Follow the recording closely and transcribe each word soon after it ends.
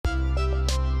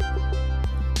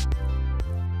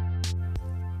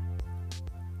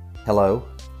Hello,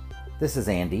 this is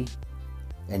Andy,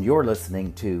 and you're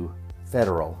listening to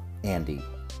Federal Andy.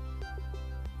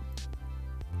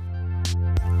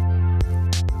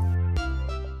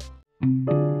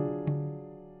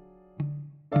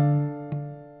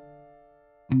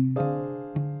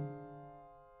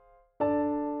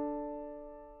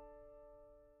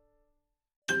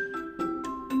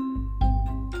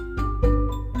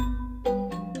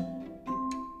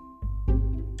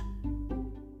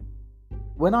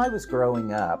 When I was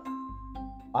growing up,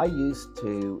 I used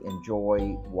to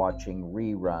enjoy watching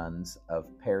reruns of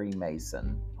Perry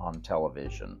Mason on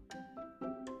television.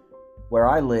 Where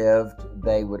I lived,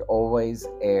 they would always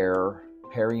air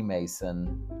Perry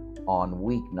Mason on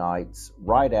weeknights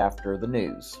right after the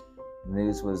news. The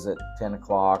news was at 10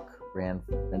 o'clock, ran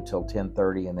until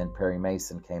 10:30, and then Perry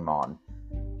Mason came on.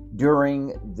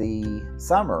 During the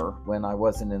summer, when I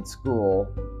wasn't in school,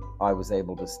 I was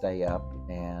able to stay up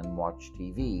and watch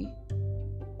TV,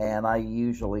 and I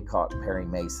usually caught Perry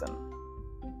Mason.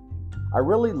 I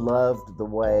really loved the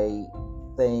way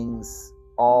things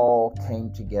all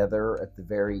came together at the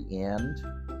very end.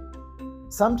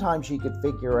 Sometimes you could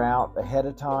figure out ahead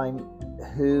of time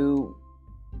who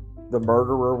the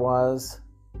murderer was,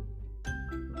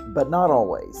 but not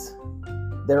always.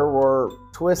 There were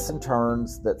twists and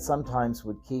turns that sometimes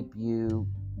would keep you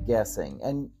guessing,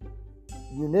 and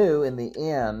you knew in the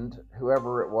end,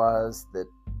 whoever it was that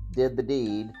did the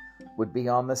deed would be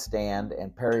on the stand,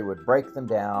 and Perry would break them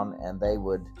down and they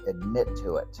would admit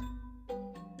to it.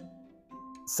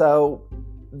 So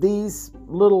these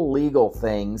little legal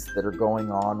things that are going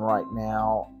on right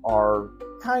now are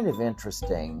kind of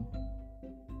interesting.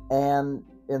 And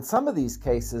in some of these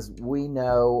cases, we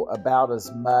know about as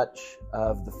much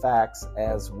of the facts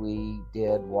as we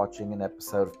did watching an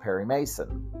episode of Perry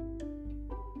Mason.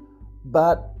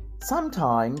 But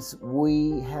sometimes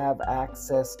we have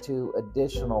access to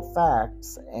additional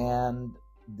facts, and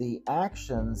the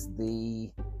actions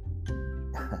the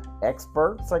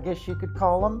experts, I guess you could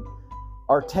call them,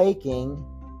 are taking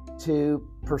to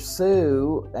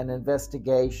pursue an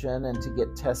investigation and to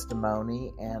get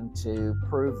testimony and to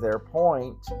prove their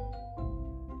point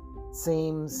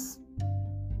seems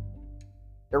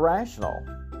irrational.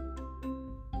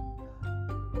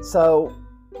 So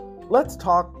let's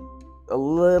talk a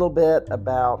little bit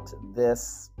about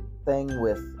this thing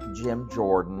with Jim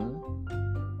Jordan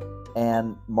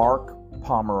and Mark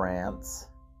Pomerantz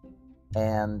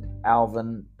and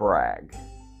Alvin Bragg,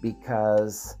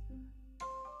 because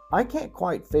I can't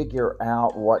quite figure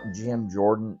out what Jim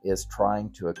Jordan is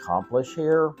trying to accomplish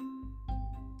here.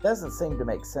 Doesn't seem to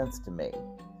make sense to me.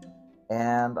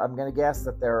 And I'm going to guess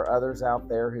that there are others out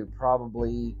there who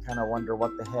probably kind of wonder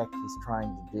what the heck he's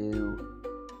trying to do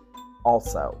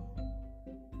also.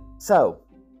 So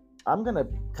I'm going to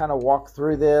kind of walk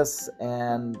through this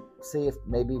and see if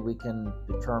maybe we can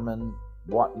determine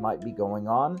what might be going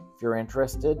on. If you're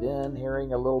interested in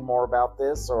hearing a little more about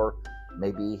this, or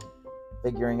maybe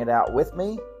figuring it out with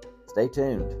me, stay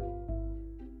tuned.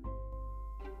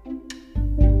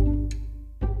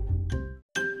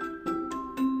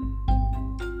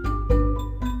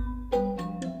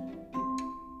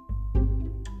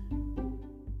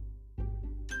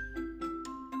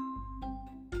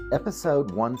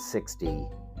 Episode 160,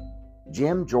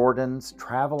 Jim Jordan's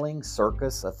Traveling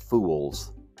Circus of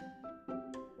Fools.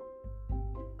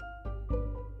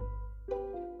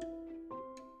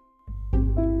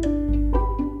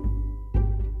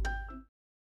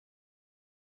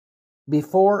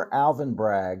 Before Alvin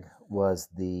Bragg was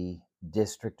the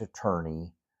district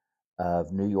attorney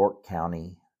of New York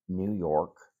County, New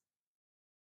York,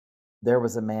 there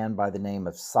was a man by the name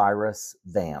of Cyrus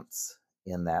Vance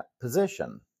in that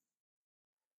position.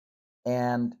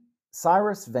 And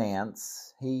Cyrus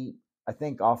Vance, he, I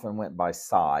think, often went by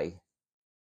Cy,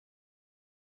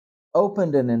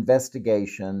 opened an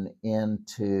investigation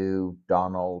into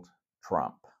Donald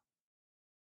Trump.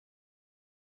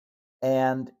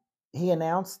 And he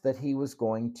announced that he was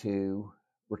going to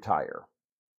retire.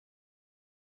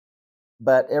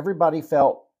 But everybody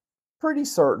felt pretty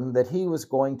certain that he was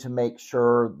going to make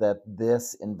sure that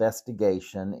this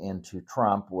investigation into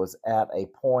Trump was at a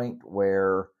point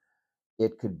where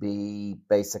it could be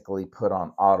basically put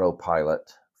on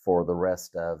autopilot for the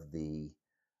rest of the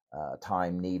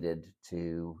time needed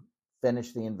to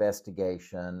finish the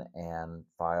investigation and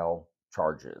file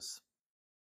charges.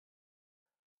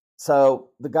 So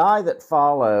the guy that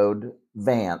followed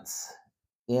Vance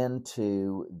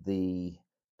into the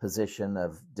position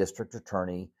of district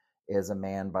attorney is a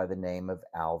man by the name of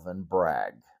Alvin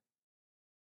Bragg.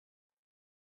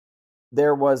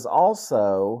 There was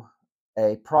also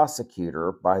a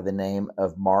prosecutor by the name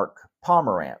of Mark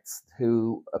Pomerantz,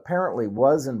 who apparently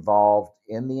was involved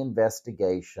in the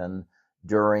investigation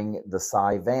during the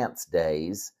Cy Vance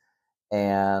days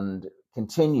and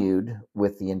continued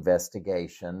with the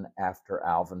investigation after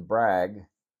Alvin Bragg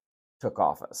took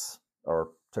office or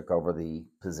took over the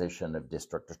position of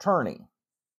district attorney.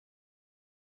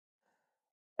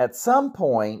 At some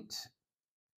point,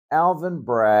 Alvin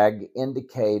Bragg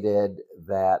indicated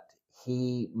that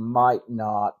he might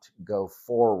not go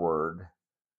forward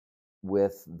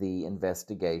with the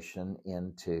investigation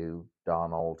into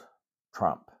Donald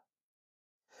Trump.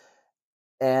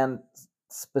 And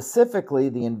specifically,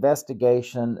 the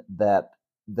investigation that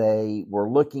they were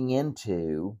looking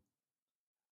into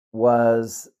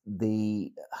was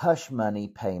the hush money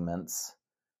payments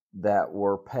that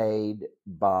were paid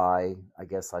by, I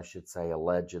guess I should say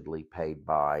allegedly paid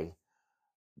by,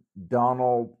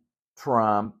 Donald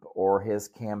Trump or his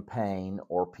campaign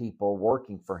or people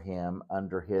working for him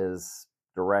under his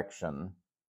direction.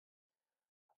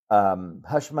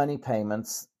 Hush money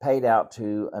payments paid out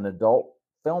to an adult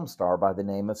film star by the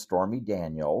name of Stormy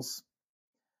Daniels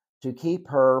to keep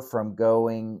her from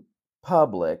going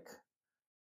public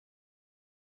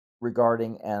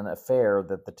regarding an affair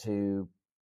that the two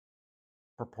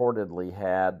purportedly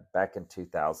had back in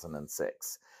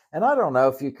 2006. And I don't know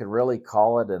if you could really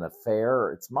call it an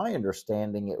affair. It's my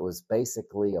understanding it was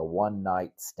basically a one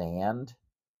night stand.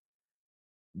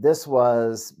 This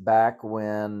was back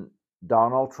when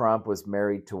Donald Trump was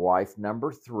married to wife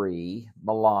number 3,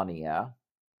 Melania.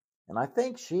 And I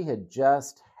think she had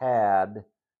just had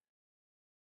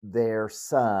their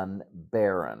son,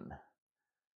 Barron.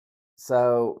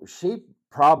 So she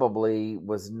probably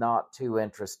was not too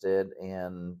interested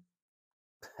in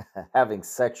having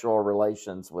sexual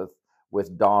relations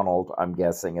with Donald, I'm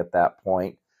guessing, at that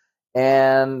point.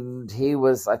 And he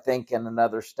was, I think, in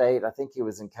another state. I think he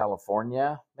was in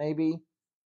California, maybe.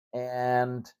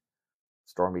 And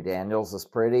Stormy Daniels is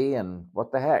pretty, and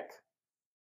what the heck.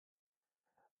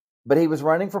 But he was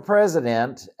running for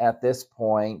president at this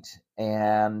point,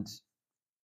 and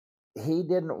he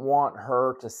didn't want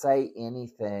her to say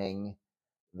anything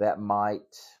that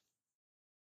might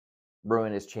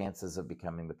ruin his chances of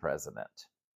becoming the president.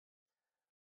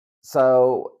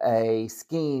 So a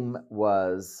scheme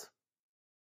was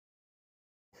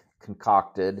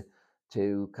concocted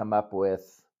to come up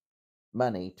with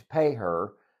money to pay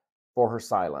her for her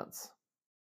silence.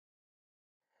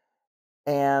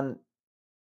 And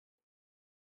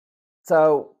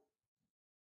so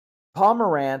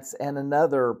Pomerantz and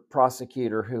another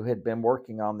prosecutor who had been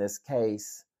working on this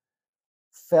case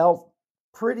felt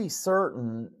pretty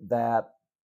certain that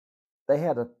they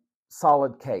had a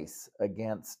solid case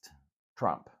against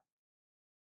Trump.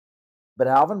 But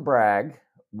Alvin Bragg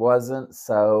wasn't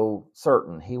so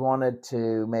certain. He wanted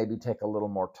to maybe take a little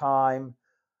more time,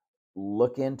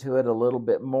 look into it a little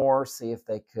bit more, see if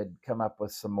they could come up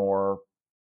with some more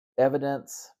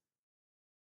evidence.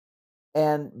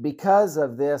 And because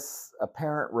of this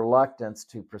apparent reluctance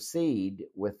to proceed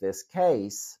with this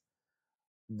case,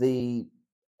 the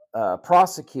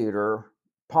prosecutor,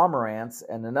 Pomerantz,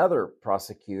 and another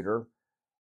prosecutor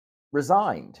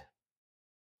resigned.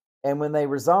 And when they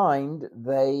resigned,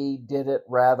 they did it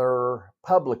rather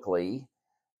publicly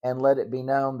and let it be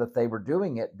known that they were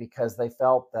doing it because they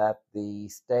felt that the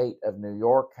state of New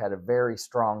York had a very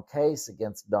strong case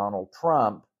against Donald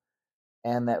Trump,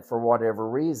 and that for whatever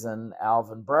reason,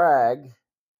 Alvin Bragg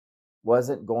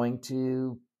wasn't going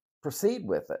to proceed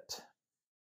with it.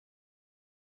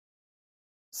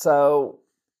 So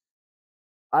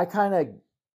I kind of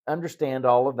understand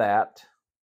all of that.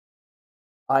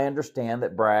 I understand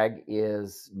that Bragg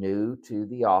is new to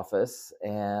the office,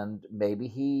 and maybe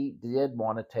he did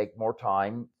want to take more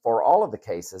time for all of the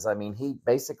cases. I mean, he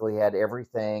basically had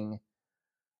everything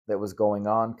that was going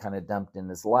on kind of dumped in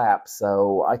his lap.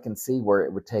 So I can see where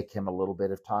it would take him a little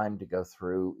bit of time to go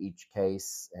through each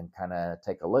case and kind of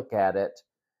take a look at it.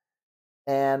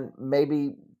 And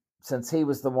maybe since he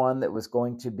was the one that was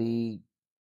going to be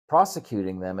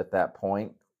prosecuting them at that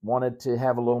point, wanted to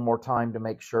have a little more time to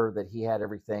make sure that he had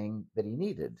everything that he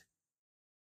needed.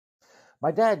 My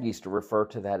dad used to refer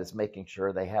to that as making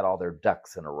sure they had all their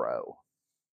ducks in a row.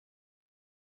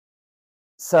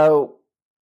 So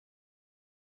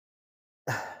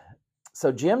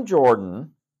Jim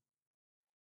Jordan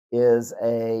is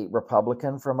a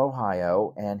Republican from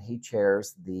Ohio, and he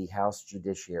chairs the House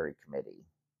Judiciary Committee.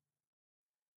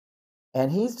 And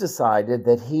he's decided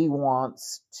that he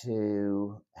wants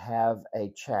to have a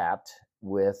chat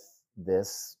with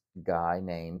this guy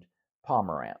named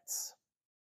Pomerantz.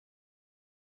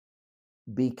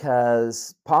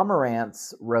 because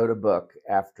Pomerantz wrote a book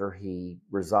after he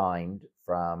resigned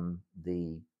from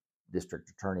the district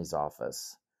attorney's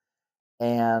office.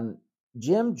 And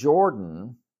Jim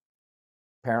Jordan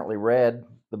apparently read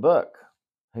the book.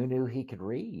 Who knew he could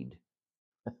read?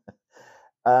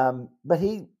 But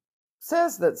he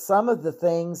says that some of the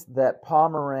things that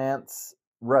Pomerantz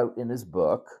wrote in his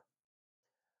book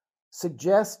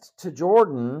suggest to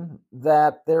Jordan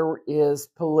that there is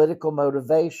political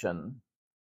motivation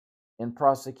in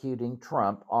prosecuting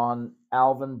Trump on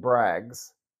Alvin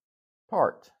Bragg's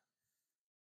part.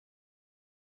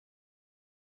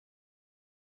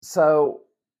 So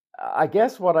I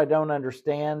guess what I don't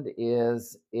understand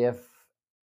is if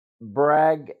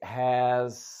Bragg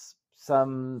has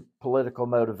some political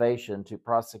motivation to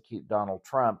prosecute Donald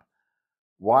Trump,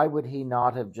 why would he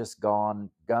not have just gone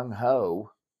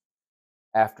gung-ho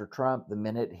after Trump the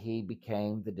minute he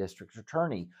became the district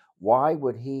attorney? Why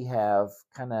would he have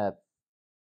kind of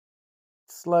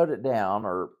slowed it down?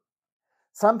 Or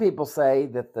some people say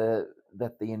that the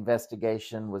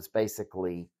investigation was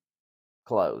basically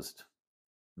closed,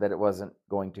 that it wasn't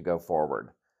going to go forward.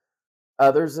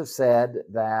 Others have said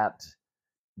that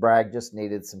Bragg just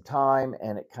needed some time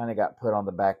and it kind of got put on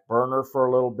the back burner for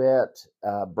a little bit.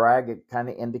 Bragg had kind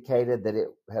of indicated that it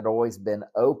had always been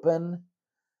open,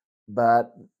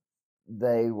 but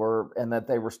they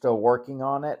were still working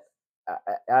on it.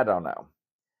 I don't know.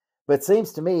 But it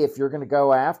seems to me if you're going to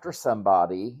go after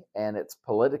somebody and it's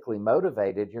politically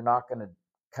motivated, you're not going to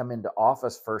come into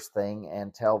office first thing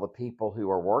and tell the people who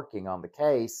are working on the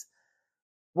case,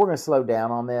 we're going to slow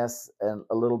down on this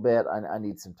a little bit. I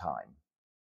need some time.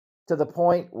 To the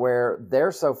point where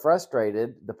they're so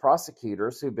frustrated, the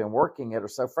prosecutors who've been working it are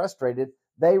so frustrated,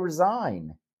 they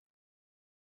resign.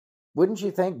 Wouldn't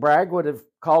you think Bragg would have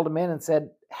called him in and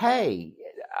said, "Hey,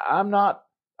 I'm not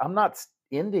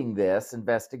ending this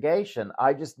investigation.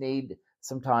 I just need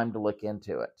some time to look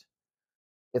into it.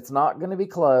 It's not going to be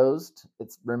closed.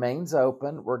 It remains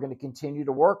open. We're going to continue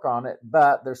to work on it,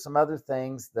 but there's some other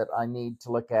things that I need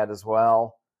to look at as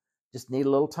well. Just need a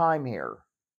little time here."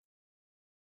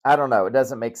 I don't know. It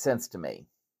doesn't make sense to me.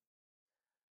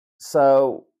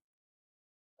 So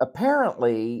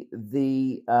apparently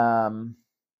this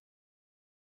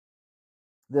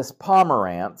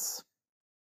Pomerantz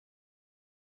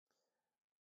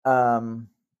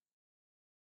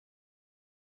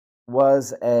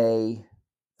was a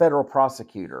federal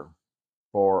prosecutor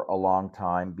for a long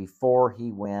time before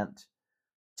he went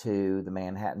to the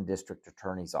Manhattan District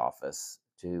Attorney's Office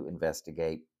to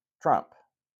investigate Trump.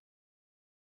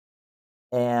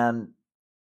 And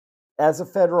as a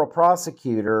federal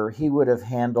prosecutor, he would have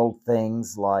handled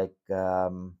things like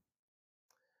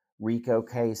RICO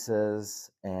cases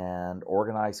and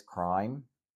organized crime,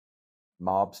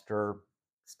 mobster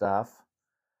stuff.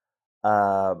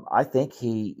 I think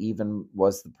he even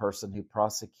was the person who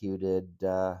prosecuted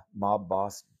mob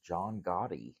boss John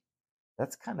Gotti.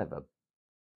 That's kind of a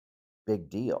big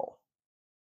deal.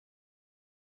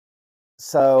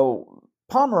 So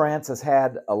Pomerantz has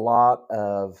had a lot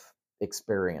of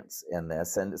experience in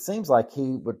this, and it seems like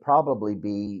he would probably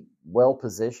be well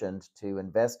positioned to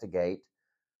investigate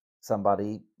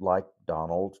somebody like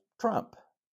Donald Trump.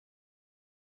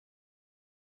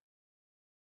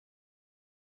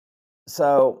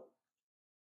 So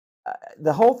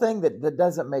the whole thing that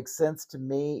doesn't make sense to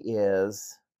me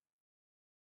is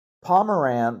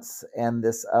Pomerantz and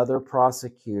this other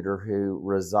prosecutor who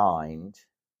resigned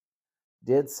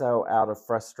did so out of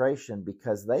frustration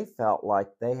because they felt like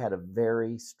they had a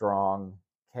very strong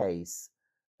case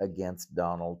against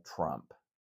Donald Trump.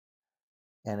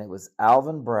 And it was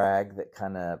Alvin Bragg that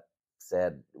kind of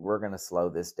said, we're going to slow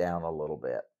this down a little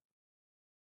bit.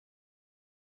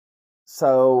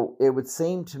 So it would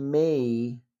seem to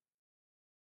me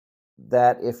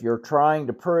that if you're trying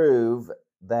to prove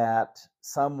that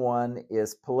someone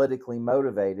is politically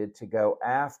motivated to go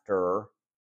after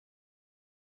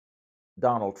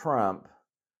Donald Trump,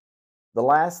 the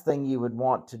last thing you would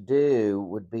want to do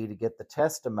would be to get the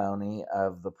testimony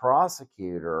of the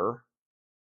prosecutor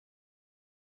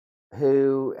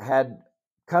who had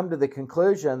come to the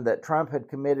conclusion that Trump had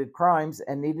committed crimes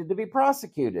and needed to be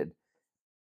prosecuted.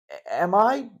 Am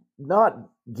I not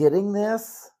getting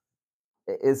this?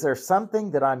 Is there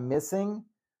something that I'm missing?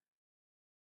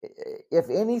 If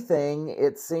anything,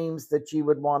 it seems that you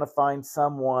would want to find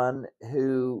someone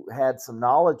who had some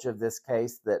knowledge of this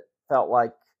case that felt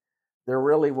like there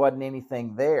really wasn't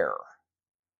anything there.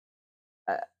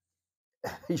 But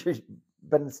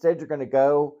instead, you're going to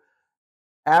go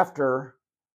after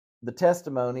the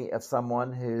testimony of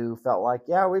someone who felt like,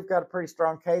 yeah, we've got a pretty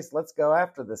strong case. Let's go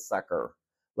after this sucker.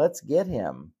 Let's get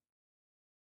him.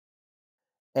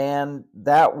 And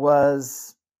that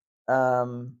was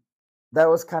kind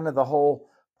of the whole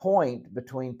point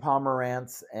between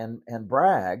Pomerantz and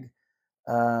Bragg.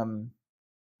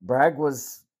 Bragg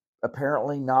was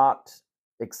apparently not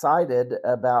excited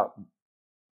about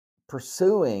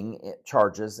pursuing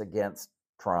charges against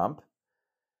Trump,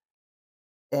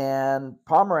 and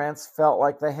Pomerantz felt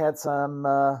like they had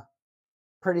some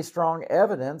pretty strong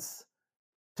evidence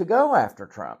to go after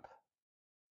Trump.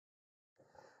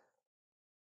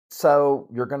 So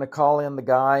you're going to call in the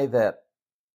guy that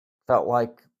felt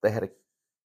like they had a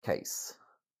case.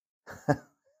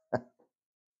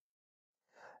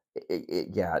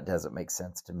 It doesn't make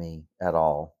sense to me at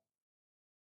all.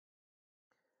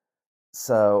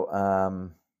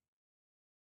 So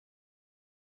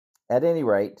at any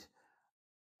rate,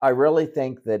 I really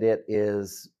think that it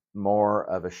is more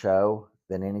of a show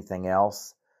than anything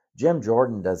else. Jim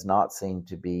Jordan does not seem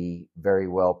to be very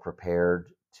well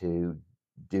prepared to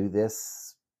do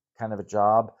this kind of a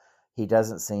job. He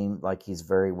doesn't seem like he's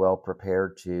very well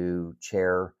prepared to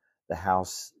chair the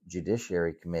House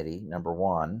Judiciary Committee, number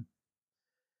one.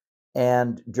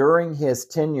 And during his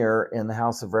tenure in the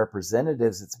House of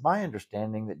Representatives, it's my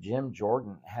understanding that Jim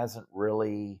Jordan hasn't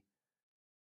really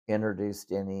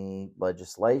introduced any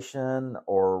legislation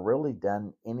or really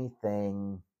done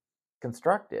anything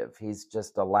constructive. He's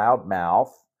just a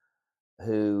loudmouth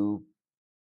who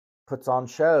puts on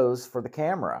shows for the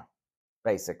camera,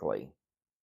 basically.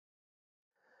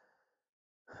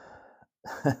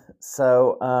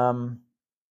 So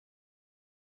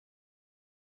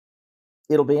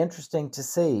it'll be interesting to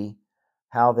see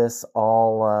how this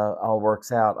all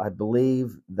works out. I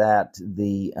believe that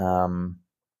the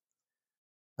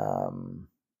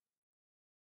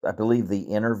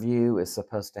interview is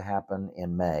supposed to happen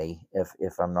in May,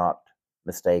 if I'm not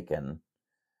mistaken.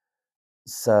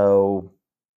 So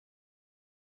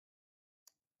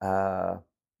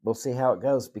we'll see how it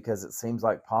goes, because it seems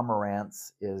like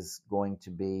Pomerantz is going to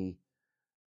be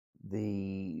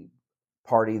the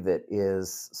party that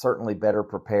is certainly better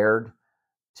prepared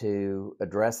to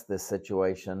address this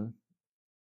situation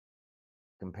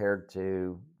compared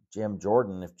to Jim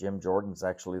Jordan, if Jim Jordan's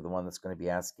actually the one that's going to be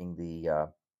asking the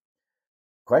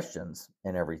questions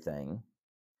and everything.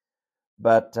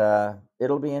 But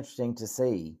it'll be interesting to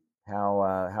see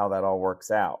how that all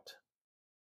works out.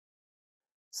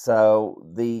 So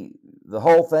the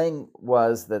whole thing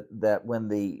was that when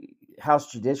the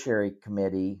House Judiciary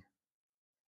Committee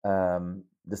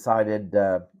decided,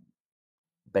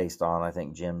 based on, I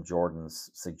think, Jim Jordan's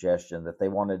suggestion, that they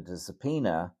wanted to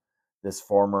subpoena this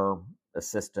former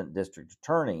assistant district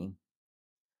attorney,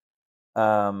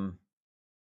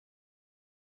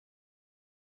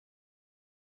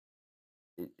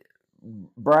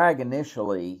 Bragg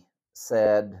initially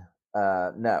said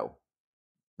no,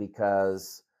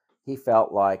 because he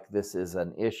felt like this is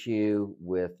an issue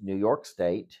with New York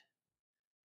State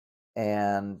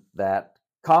and that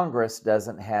Congress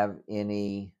doesn't have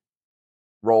any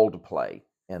role to play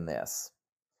in this.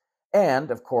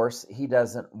 And of course, he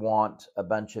doesn't want a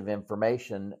bunch of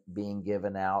information being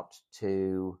given out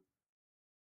to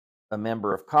a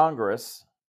member of Congress,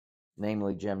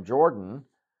 namely Jim Jordan,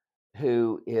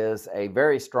 who is a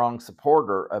very strong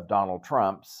supporter of Donald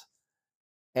Trump's,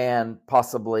 and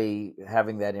possibly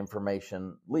having that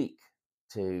information leak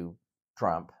to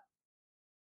Trump.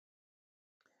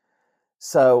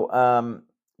 So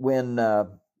when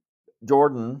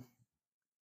Jordan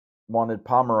wanted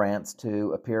Pomerantz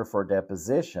to appear for a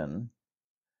deposition,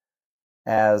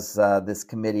 as this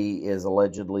committee is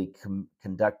allegedly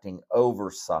conducting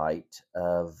oversight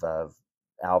of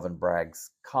Alvin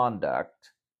Bragg's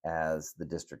conduct as the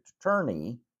district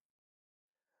attorney,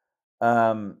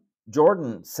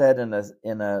 Jordan said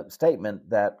in a statement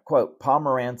that, quote,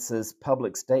 Pomerantz's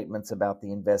public statements about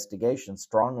the investigation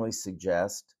strongly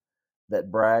suggest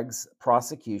that Bragg's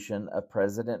prosecution of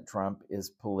President Trump is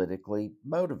politically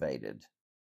motivated,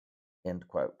 end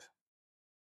quote.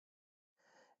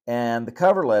 And the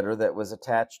cover letter that was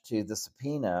attached to the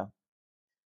subpoena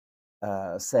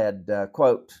said,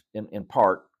 quote, in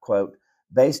part, quote,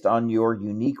 based on your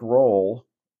unique role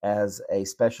as a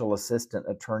special assistant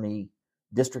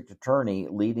district attorney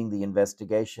leading the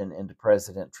investigation into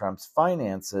President Trump's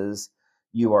finances,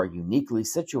 you are uniquely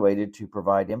situated to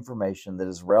provide information that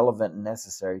is relevant and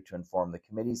necessary to inform the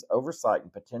committee's oversight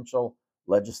and potential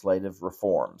legislative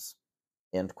reforms,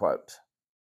 end quote.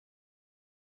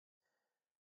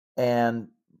 And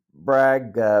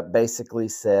Bragg basically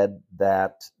said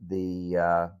that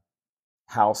the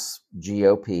House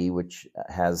GOP, which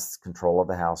has control of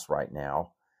the House right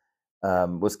now,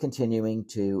 was continuing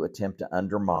to attempt to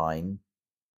undermine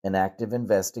an active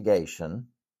investigation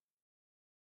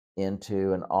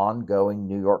into an ongoing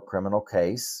New York criminal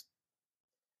case,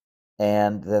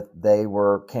 and that they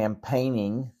were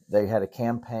campaigning. They had a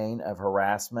campaign of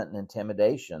harassment and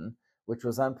intimidation, which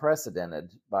was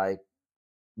unprecedented by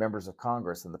members of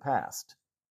Congress in the past.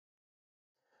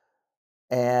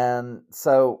 And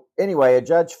so, anyway, a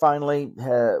judge finally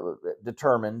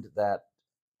determined that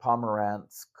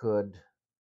Pomerantz could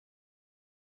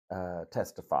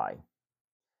testify.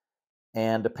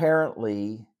 And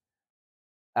apparently,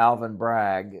 Alvin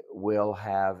Bragg will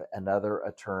have another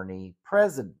attorney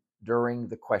present during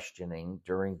the questioning,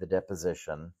 during the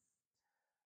deposition,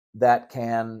 that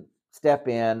can step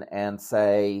in and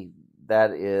say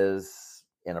that is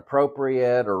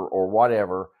inappropriate or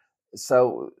whatever.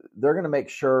 So they're going to make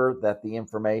sure that the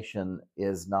information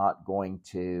is not going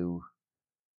to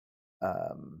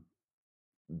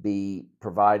be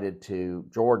provided to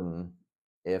Jordan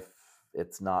if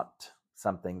it's not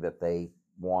something that they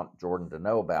want Jordan to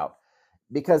know about,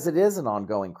 because it is an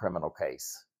ongoing criminal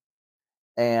case.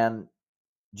 And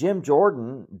Jim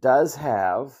Jordan does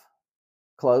have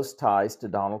close ties to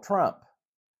Donald Trump.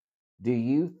 Do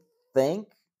you think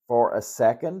for a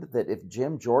second that if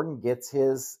Jim Jordan gets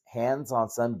his hands on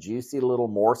some juicy little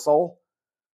morsel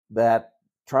that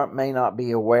Trump may not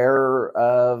be aware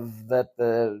of, that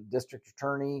the district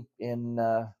attorney in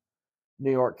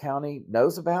New York County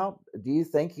knows about? Do you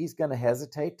think he's going to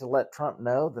hesitate to let Trump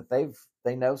know that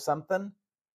they know something?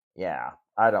 Yeah,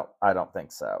 I don't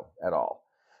think so at all.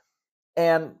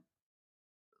 And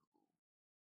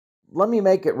let me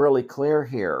make it really clear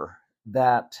here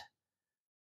that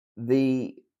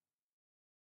the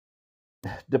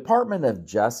Department of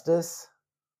Justice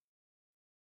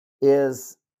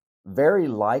is very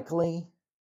likely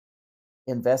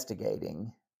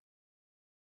investigating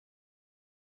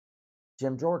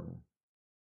Jim Jordan.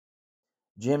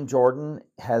 Jim Jordan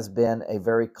has been a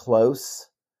very close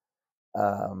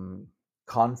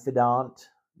confidant,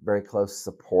 very close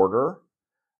supporter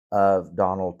of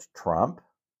Donald Trump.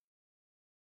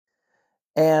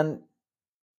 And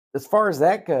as far as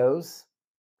that goes,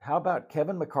 how about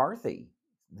Kevin McCarthy,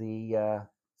 the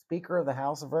Speaker of the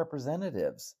House of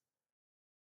Representatives?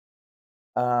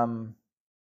 Both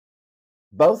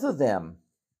of them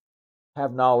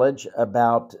have knowledge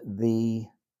about the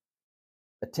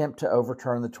attempt to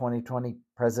overturn the 2020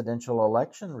 presidential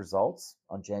election results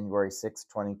on January 6,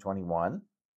 2021.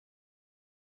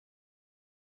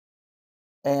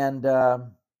 And,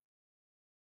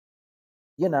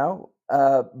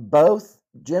 both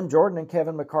Jim Jordan and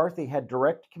Kevin McCarthy had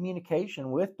direct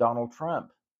communication with Donald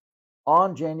Trump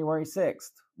on January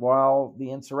 6th while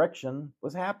the insurrection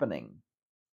was happening.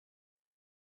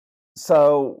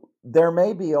 So there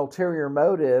may be ulterior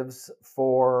motives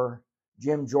for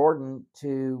Jim Jordan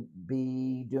to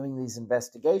be doing these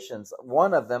investigations.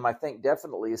 One of them, I think,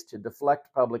 definitely is to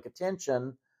deflect public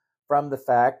attention from the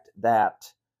fact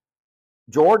that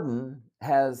Jordan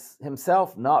has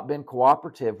himself not been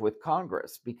cooperative with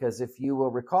Congress, because if you will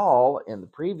recall, in the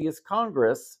previous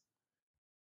Congress,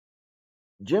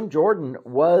 Jim Jordan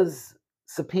was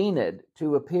subpoenaed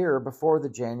to appear before the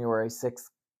January 6th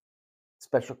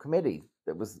special committee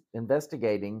that was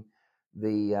investigating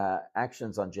the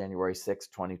actions on January 6,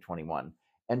 2021.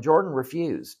 And Jordan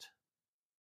refused.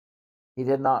 He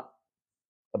did not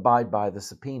abide by the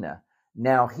subpoena.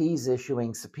 Now he's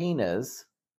issuing subpoenas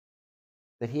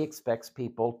that he expects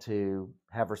people to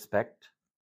have respect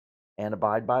and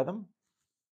abide by them.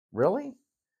 Really?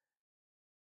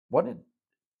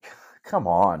 Come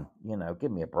on,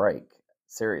 give me a break.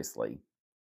 Seriously.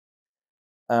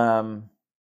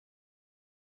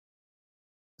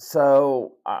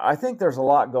 So I think there's a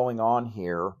lot going on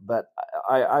here, but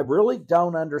I really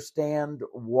don't understand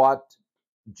what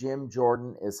Jim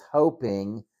Jordan is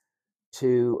hoping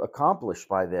to accomplish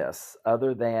by this,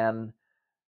 other than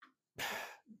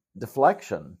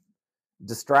deflection,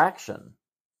 distraction.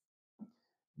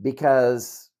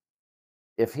 Because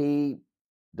if he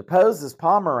deposes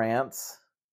Pomerantz,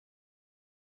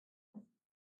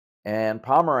 and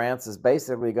Pomerantz is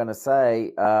basically going to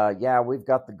say, yeah, we've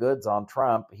got the goods on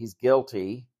Trump, he's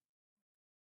guilty,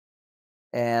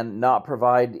 and not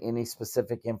provide any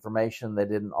specific information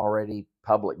that isn't already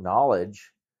public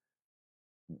knowledge,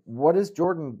 what does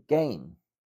Jordan gain?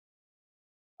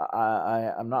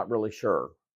 I'm not really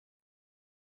sure.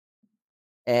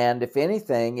 And if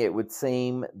anything, it would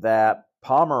seem that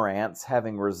Pomerantz,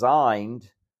 having resigned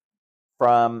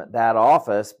from that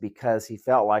office because he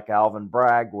felt like Alvin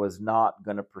Bragg was not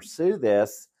going to pursue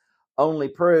this, only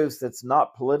proves it's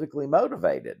not politically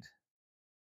motivated.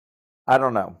 I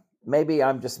don't know. maybe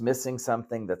I'm just missing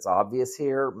something that's obvious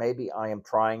here. Maybe I am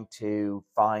trying to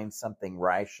find something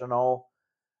rational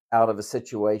out of a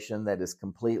situation that is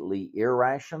completely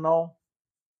irrational.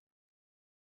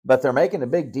 But they're making a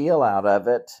big deal out of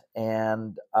it,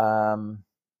 and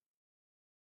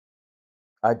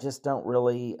I just don't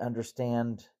really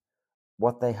understand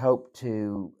what they hope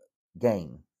to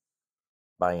gain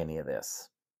by any of this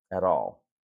at all.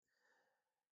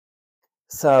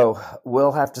 So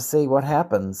we'll have to see what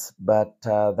happens, but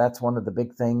that's one of the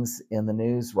big things in the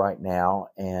news right now,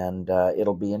 and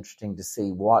it'll be interesting to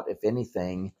see what, if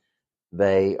anything,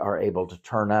 they are able to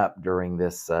turn up during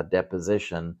this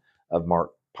deposition of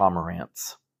Mark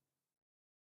Pomerantz.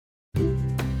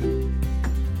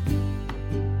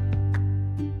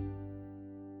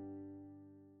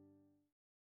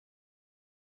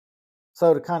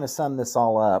 So to kind of sum this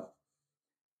all up,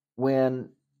 when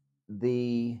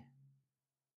the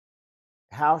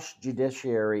House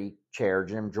Judiciary Chair,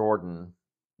 Jim Jordan,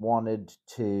 wanted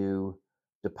to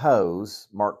depose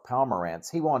Mark Pomerantz,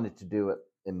 he wanted to do it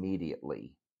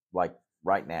immediately, like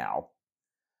right now.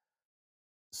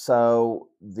 So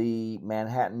the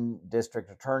Manhattan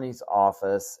District Attorney's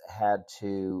Office had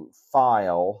to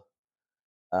file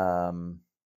a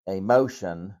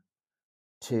motion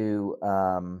to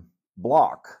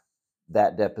block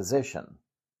that deposition.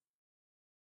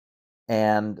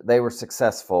 And they were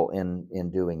successful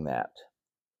in doing that.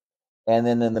 And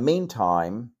then in the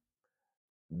meantime,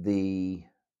 the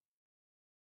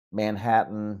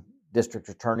Manhattan District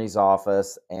Attorney's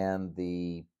Office and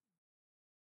the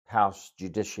House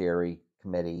Judiciary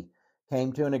Committee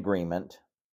came to an agreement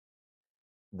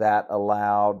that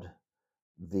allowed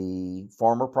the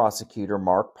former prosecutor,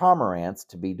 Mark Pomerantz,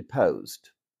 to be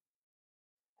deposed.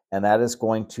 And that is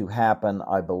going to happen,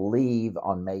 I believe,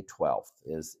 on May 12th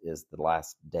is the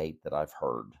last date that I've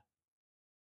heard.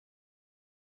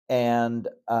 And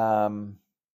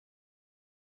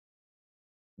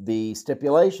the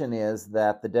stipulation is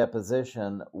that the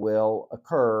deposition will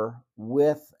occur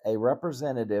with a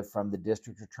representative from the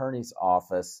district attorney's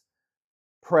office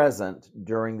present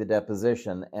during the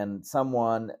deposition, and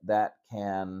someone that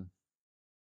can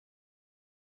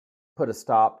put a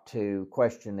stop to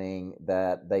questioning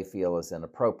that they feel is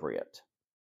inappropriate.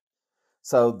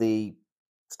 So the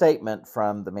statement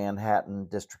from the Manhattan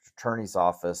District Attorney's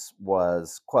Office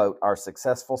was, quote, "Our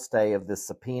successful stay of this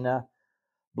subpoena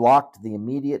blocked the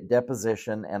immediate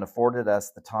deposition and afforded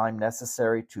us the time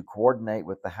necessary to coordinate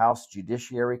with the House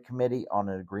Judiciary Committee on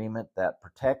an agreement that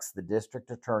protects the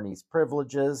district attorney's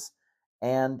privileges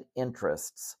and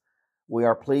interests. We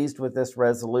are pleased with this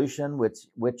resolution,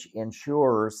 which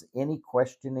ensures any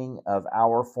questioning of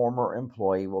our former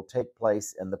employee will take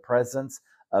place in the presence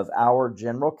of our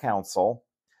general counsel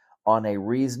on a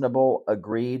reasonable,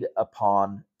 agreed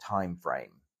upon time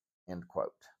frame," end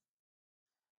quote.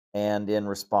 And in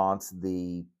response,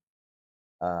 a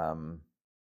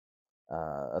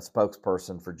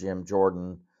spokesperson for Jim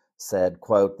Jordan said,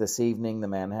 quote, "This evening, the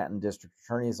Manhattan District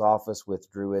Attorney's Office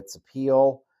withdrew its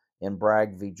appeal in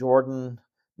Bragg v. Jordan.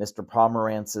 Mr.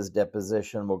 Pomerantz's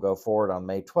deposition will go forward on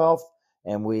May 12th,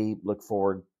 and we look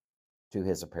forward to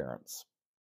his appearance,"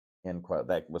 end quote.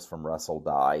 That was from Russell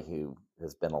Dye, who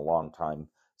has been a longtime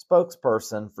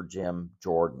spokesperson for Jim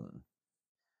Jordan.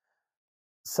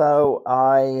 So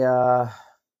I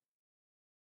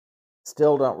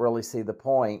still don't really see the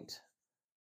point,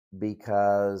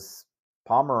 because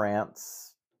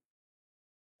Pomerantz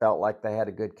felt like they had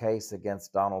a good case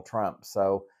against Donald Trump.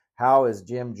 So how is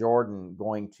Jim Jordan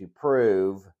going to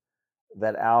prove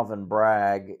that Alvin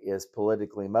Bragg is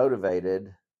politically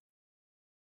motivated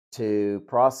to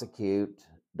prosecute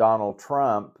Donald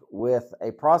Trump with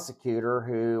a prosecutor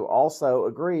who also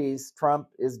agrees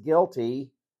Trump is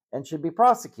guilty and should be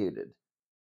prosecuted?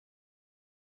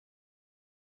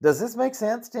 Does this make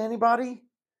sense to anybody?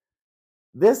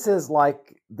 This is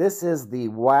the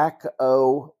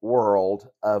wacko world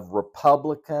of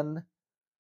Republican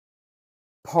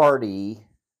Party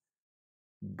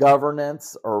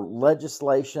governance or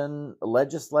legislating,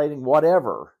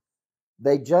 whatever.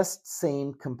 They just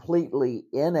seem completely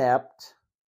inept,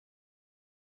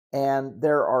 and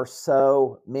there are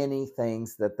so many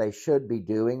things that they should be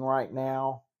doing right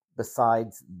now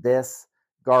besides this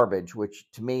garbage, which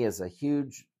to me is a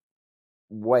huge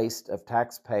waste of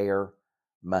taxpayer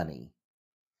money.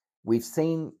 We've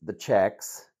seen the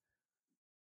checks.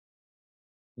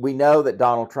 We know that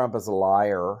Donald Trump is a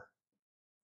liar.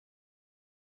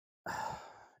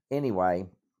 Anyway,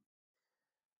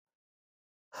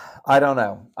 I don't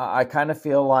know. I kind of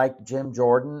feel like Jim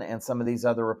Jordan and some of these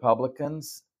other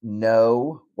Republicans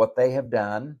know what they have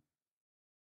done,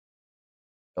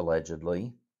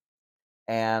 allegedly,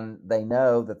 And they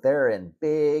know that they're in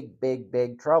big, big,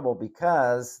 big trouble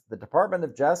because the Department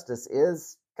of Justice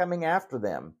is coming after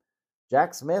them.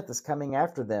 Jack Smith is coming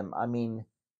after them. I mean,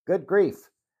 good grief.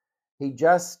 He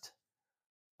just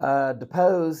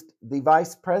deposed the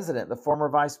vice president, the former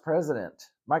vice president,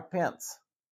 Mike Pence.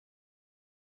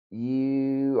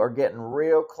 You are getting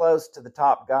real close to the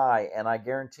top guy, and I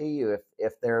guarantee you,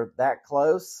 if they're that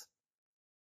close,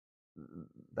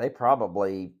 they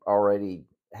probably already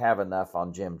have enough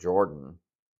on Jim Jordan.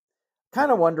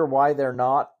 Kind of wonder why they're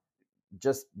not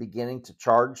just beginning to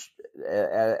charge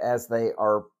as they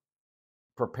are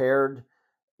prepared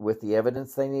with the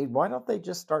evidence they need. Why don't they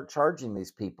just start charging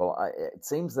these people? It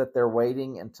seems that they're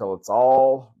waiting until it's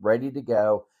all ready to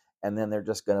go, and then they're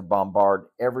just going to bombard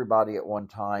everybody at one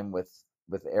time with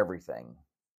everything.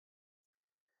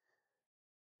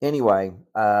 Anyway,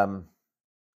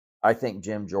 I think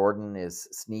Jim Jordan is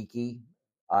sneaky.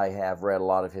 I have read a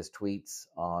lot of his tweets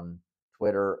on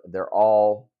Twitter. They're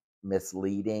all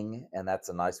misleading, and that's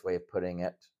a nice way of putting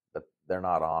it, but they're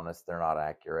not honest. They're not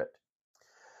accurate.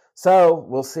 So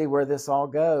we'll see where this all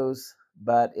goes.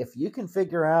 But if you can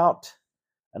figure out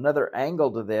another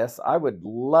angle to this, I would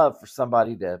love for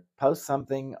somebody to post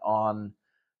something on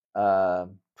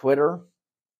Twitter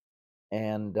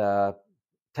and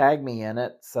tag me in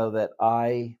it so that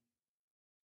I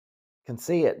can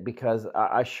see it, because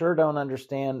I sure don't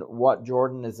understand what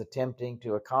Jordan is attempting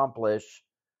to accomplish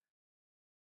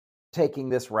taking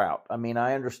this route. I mean,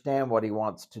 I understand what he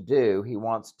wants to do. He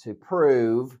wants to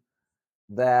prove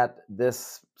that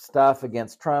this stuff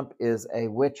against Trump is a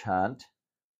witch hunt,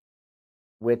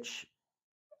 which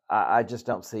I just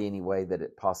don't see any way that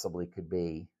it possibly could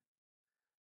be.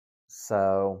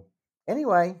 So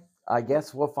anyway, I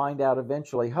guess we'll find out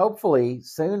eventually, hopefully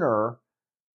sooner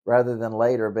rather than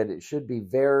later, but it should be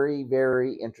very,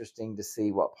 very interesting to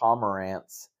see what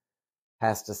Pomerantz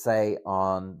has to say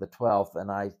on the 12th. And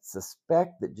I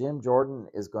suspect that Jim Jordan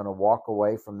is going to walk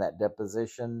away from that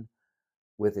deposition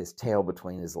with his tail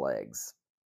between his legs.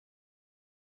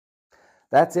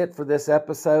 That's it for this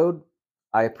episode.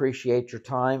 I appreciate your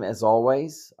time as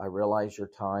always. I realize your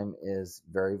time is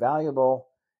very valuable,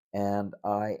 and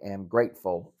I am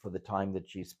grateful for the time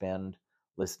that you spend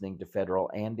listening to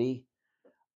Federal Andy.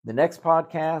 The next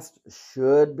podcast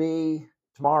should be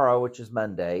tomorrow, which is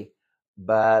Monday,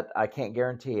 but I can't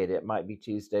guarantee it. It might be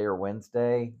Tuesday or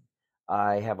Wednesday.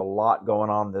 I have a lot going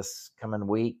on this coming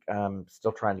week. I'm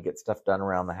still trying to get stuff done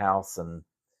around the house, and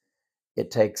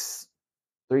it takes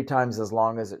 3 times as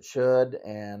long as it should,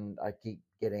 and I keep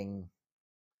getting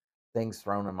things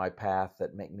thrown in my path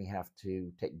that make me have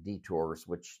to take detours,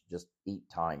 which just eat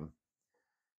time.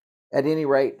 At any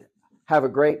rate, have a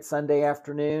great Sunday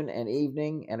afternoon and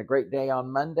evening, and a great day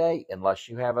on Monday, unless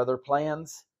you have other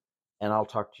plans, and I'll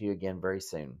talk to you again very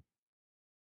soon.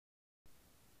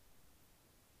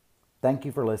 Thank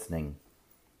you for listening.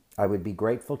 I would be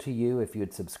grateful to you if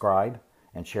you'd subscribe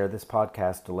and share this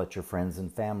podcast to let your friends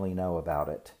and family know about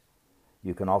it.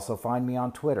 You can also find me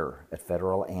on Twitter at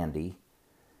Federal Andy,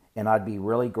 and I'd be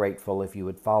really grateful if you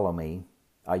would follow me.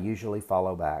 I usually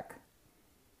follow back.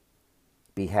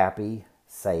 Be happy,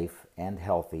 safe, and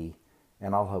healthy,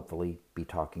 and I'll hopefully be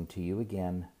talking to you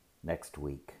again next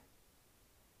week.